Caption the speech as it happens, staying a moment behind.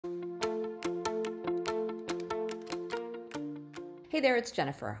Hey there, it's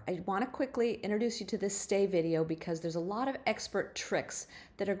Jennifer. I want to quickly introduce you to this stay video because there's a lot of expert tricks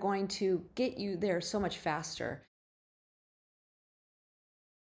that are going to get you there so much faster.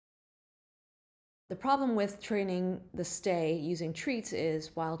 The problem with training the stay using treats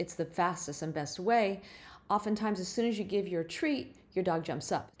is, while it's the fastest and best way, oftentimes as soon as you give your treat, your dog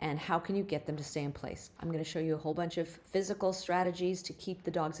jumps up. And how can you get them to stay in place? I'm going to show you a whole bunch of physical strategies to keep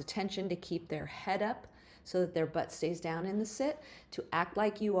the dog's attention, to keep their head up so that their butt stays down in the sit, to act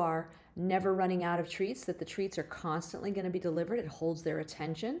like you are never running out of treats, that the treats are constantly going to be delivered. It holds their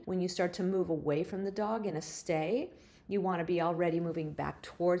attention. When you start to move away from the dog in a stay, you want to be already moving back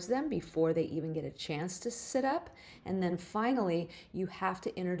towards them before they even get a chance to sit up. And then finally, you have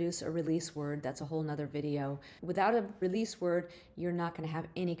to introduce a release word. That's a whole nother video. Without a release word, you're not going to have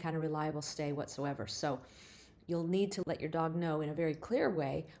any kind of reliable stay whatsoever. So you'll need to let your dog know in a very clear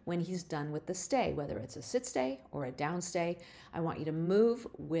way when he's done with the stay, whether it's a sit stay or a down stay. I want you to move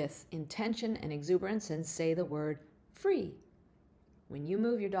with intention and exuberance and say the word free. When you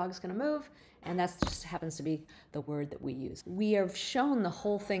move, your dog's going to move, and that just happens to be the word that we use. We have shown the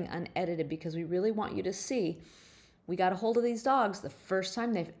whole thing unedited because we really want you to see we got a hold of these dogs the first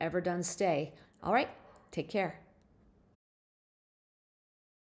time they've ever done stay. All right, take care.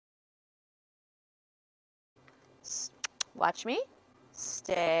 Watch me.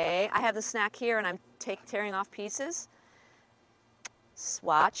 Stay. I have the snack here and I'm tearing off pieces.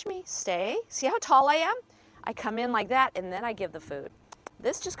 Watch me. Stay. See how tall I am? I come in like that and then I give the food.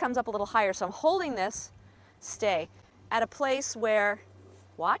 This just comes up a little higher, so I'm holding this, stay, at a place where,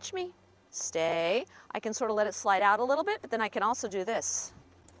 watch me, stay. I can sort of let it slide out a little bit, but then I can also do this.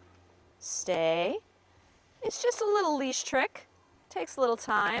 Stay. It's just a little leash trick. Takes a little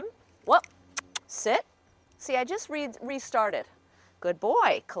time. Whoop. Sit. See, I just restarted. Good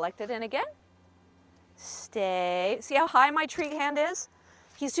boy. Collect it in again. Stay. See how high my treat hand is?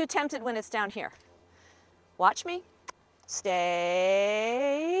 He's too tempted when it's down here. Watch me.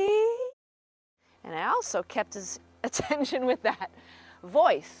 Stay. And I also kept his attention with that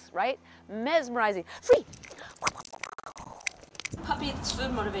voice, right? Mesmerizing. Free. Puppy that's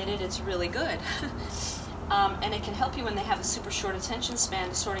food motivated, it's really good. And it can help you when they have a super short attention span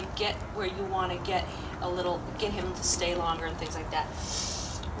to sort of get where you want to get get him to stay longer and things like that.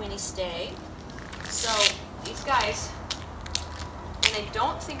 When he stay. So these guys, when they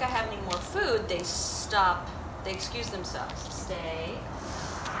don't think I have any more food, they stop, they excuse themselves. Stay.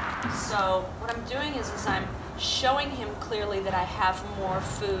 So what I'm doing is I'm showing him clearly that I have more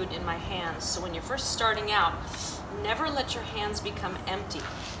food in my hands. So when you're first starting out, never let your hands become empty.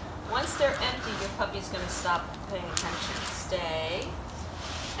 Once they're empty, your puppy's going to stop paying attention. Stay.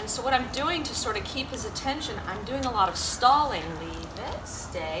 And so what I'm doing to sort of keep his attention, I'm doing a lot of stalling. Leave it.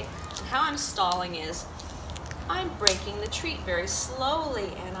 Stay. And how I'm stalling is I'm breaking the treat very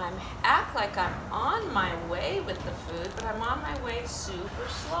slowly, and I act like I'm on my way with the food, but I'm on my way super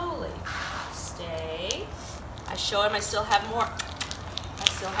slowly. Stay. I show him I still have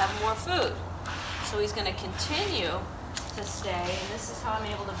more food. So he's going to continue to stay, and this is how I'm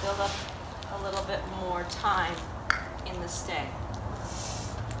able to build up a little bit more time in the stay.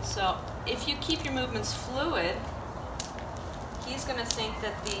 So if you keep your movements fluid, he's going to think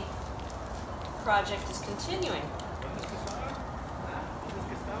that the project is continuing.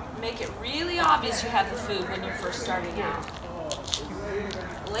 Make it really obvious you have the food when you're first starting out.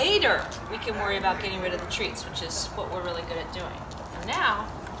 Later, we can worry about getting rid of the treats, which is what we're really good at doing. For now,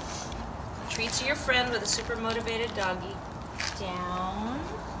 treats are your friend with a super motivated doggy. Down.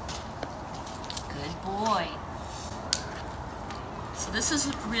 Good boy. So this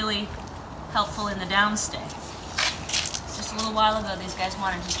is really helpful in the down stay. Just a little while ago, these guys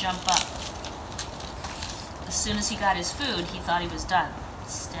wanted to jump up. As soon as he got his food, he thought he was done.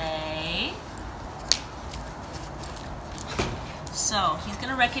 Stay. So he's going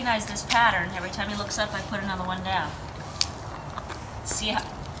to recognize this pattern. Every time he looks up, I put another one down. See how?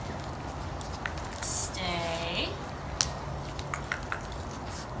 Stay.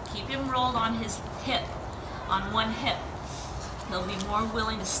 Keep him rolled on his hip, on one hip. He'll be more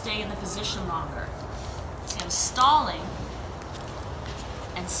willing to stay in the position longer. See, I'm stalling,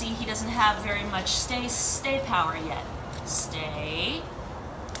 and see he doesn't have very much stay power yet. Stay.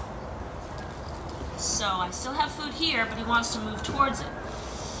 So I still have food here, but he wants to move towards it.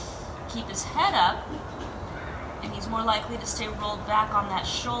 Keep his head up, and he's more likely to stay rolled back on that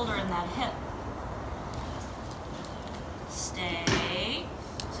shoulder and that hip. Stay.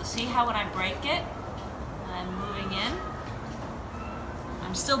 So see how when I break it, I'm moving in,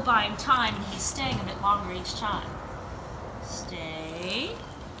 I'm still buying time, and he's staying a bit longer each time. Stay.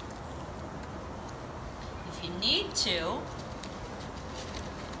 If you need to,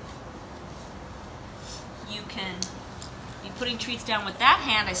 can be putting treats down with that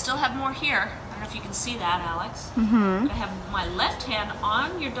hand. I still have more here. I don't know if you can see that, Alex. Mm-hmm. I have my left hand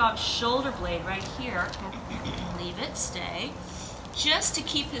on your dog's shoulder blade right here. Leave it, stay. Just to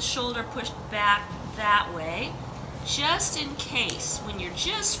keep his shoulder pushed back that way, just in case, when you're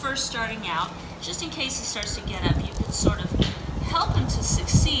just first starting out, just in case he starts to get up, you can sort of help him to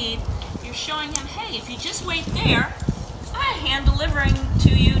succeed. You're showing him, hey, if you just wait there, I'm hand delivering to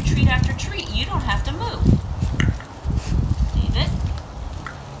you treat after treat. You don't have to move. Leave it.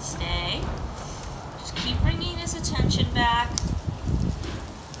 Stay. Just keep bringing his attention back.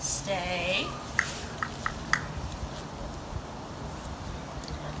 Stay.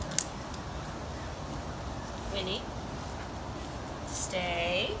 Winnie.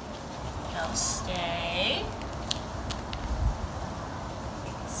 Stay. No, stay.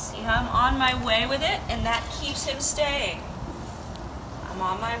 See how I'm on my way with it? And that keeps him staying. I'm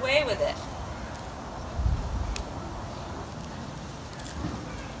on my way with it.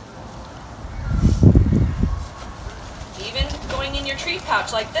 Even going in your treat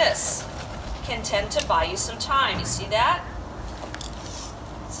pouch like this can tend to buy you some time. You see that?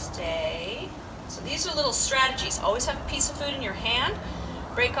 Stay. So these are little strategies. Always have a piece of food in your hand.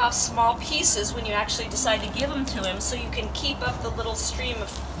 Break off small pieces when you actually decide to give them to him so you can keep up the little stream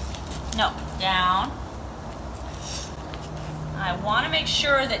of... No, down. I want to make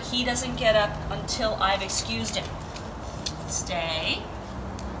sure that he doesn't get up until I've excused him. Stay.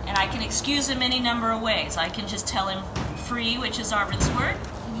 And I can excuse him any number of ways. I can just tell him free, which is our rinse word,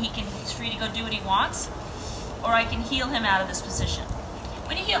 and he's free to go do what he wants. Or I can heel him out of this position.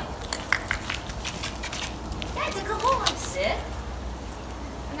 When you heel. That's a good boy. Sit.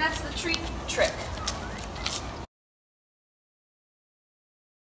 And that's the treat trick.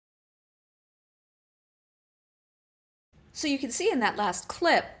 So you can see in that last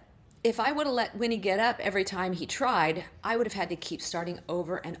clip, if I would have let Winnie get up every time he tried, I would have had to keep starting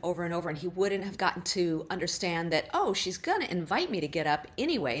over and over and over, and he wouldn't have gotten to understand that, oh, she's going to invite me to get up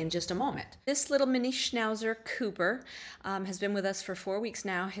anyway in just a moment. This little Mini Schnauzer, Cooper, has been with us for 4 weeks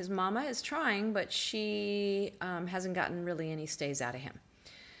now. His mama is trying, but she hasn't gotten really any stays out of him.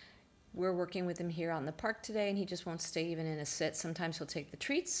 We're working with him here on the park today, and he just won't stay even in a sit. Sometimes he'll take the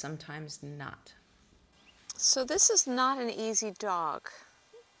treats, sometimes not. So this is not an easy dog.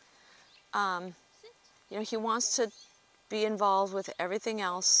 You know, he wants to be involved with everything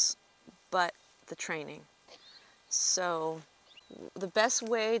else but the training. So the best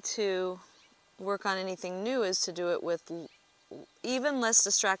way to work on anything new is to do it with even less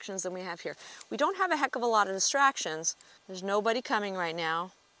distractions than we have here. We don't have a heck of a lot of distractions. There's nobody coming right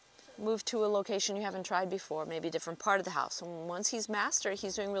now. Move to a location you haven't tried before, maybe a different part of the house. And once he's mastered,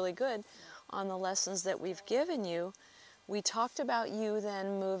 he's doing really good on the lessons that we've given you. We talked about you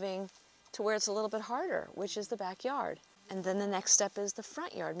then moving to where it's a little bit harder, which is the backyard. And then the next step is the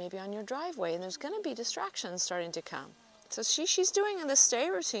front yard, maybe on your driveway, and there's going to be distractions starting to come. So she's doing the stay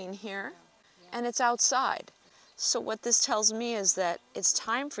routine here, and it's outside. So what this tells me is that it's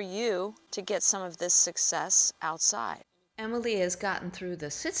time for you to get some of this success outside. Emily has gotten through the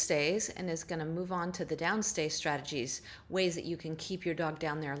sit stays and is going to move on to the downstay strategies, ways that you can keep your dog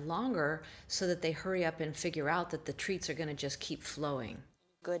down there longer so that they hurry up and figure out that the treats are going to just keep flowing.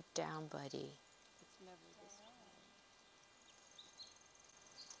 Good down, buddy.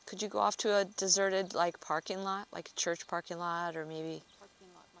 Could you go off to a deserted parking lot, like a church parking lot, or maybe? Parking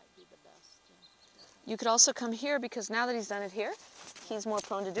lot might be the best. Yeah. You could also come here, because now that he's done it here, he's more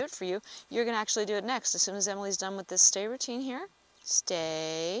prone to do it for you. You're going to actually do it next. As soon as Emily's done with this stay routine here,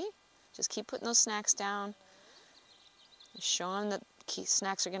 stay. Just keep putting those snacks down. Show him that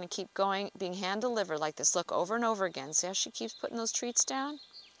snacks are going to keep going, being hand delivered like this. Look, over and over again. See how she keeps putting those treats down?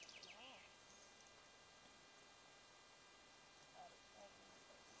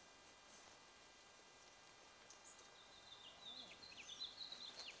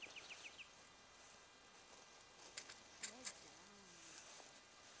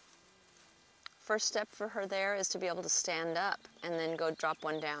 First step for her there is to be able to stand up and then go drop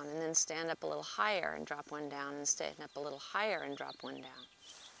one down, and then stand up a little higher and drop one down, and stand up a little higher and drop one down.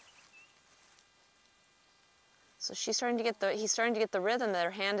 So he's starting to get the rhythm that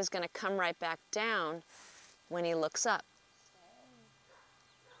her hand is going to come right back down when he looks up.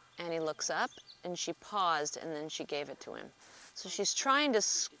 And he looks up, and she paused, and then she gave it to him. So she's trying to... Did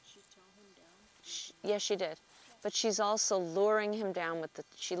she tell him down? Yes, she did. But she's also luring him down with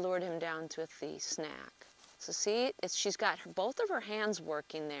she lured him down with the snack. So see, she's got both of her hands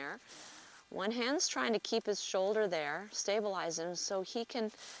working there. One hand's trying to keep his shoulder there, stabilize him so he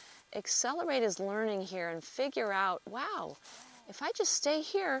can accelerate his learning here and figure out, wow, if I just stay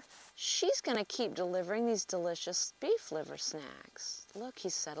here, she's going to keep delivering these delicious beef liver snacks. Look,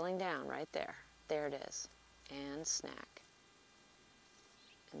 he's settling down right there. There it is. And snack.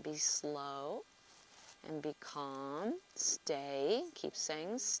 And be slow. And be calm. Stay. Keep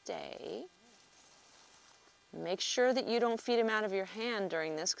saying stay. Make sure that you don't feed him out of your hand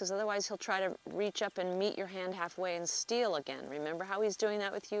during this, because otherwise he'll try to reach up and meet your hand halfway and steal again. Remember how he's doing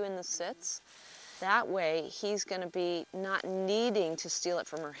that with you in the sits? That way he's going to be not needing to steal it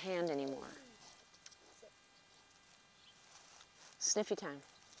from her hand anymore. Sniffy time.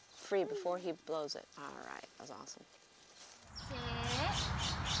 Free before he blows it. All right, that was awesome. Sit.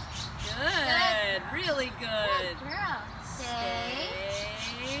 Good. Really good. Good girl.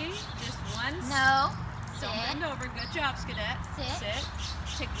 Stay. Just one. No. Don't bend over. Good job, Skedette. Sit.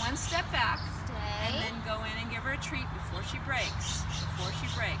 Take one step back. Stay. And then go in and give her a treat before she breaks. Before she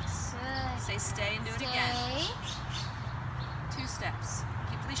breaks. Good. Say stay and do it Stay. again. 2 steps.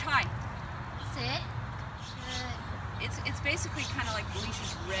 Keep the leash high. Sit. Good. It's basically kind of like the leash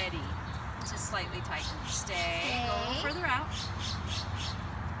is ready to slightly tighten. Stay. Go a little further out.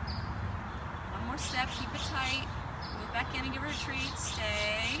 One more step. Keep it tight. Move back in and give her a treat.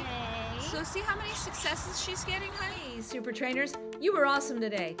 Stay. So see how many successes she's getting, honey? Hey, Super Trainers, you were awesome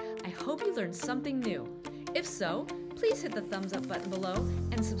today. I hope you learned something new. If so, please hit the thumbs up button below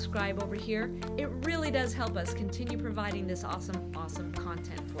and subscribe over here. It really does help us continue providing this awesome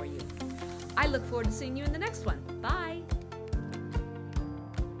content for you. I look forward to seeing you in the next one. Bye.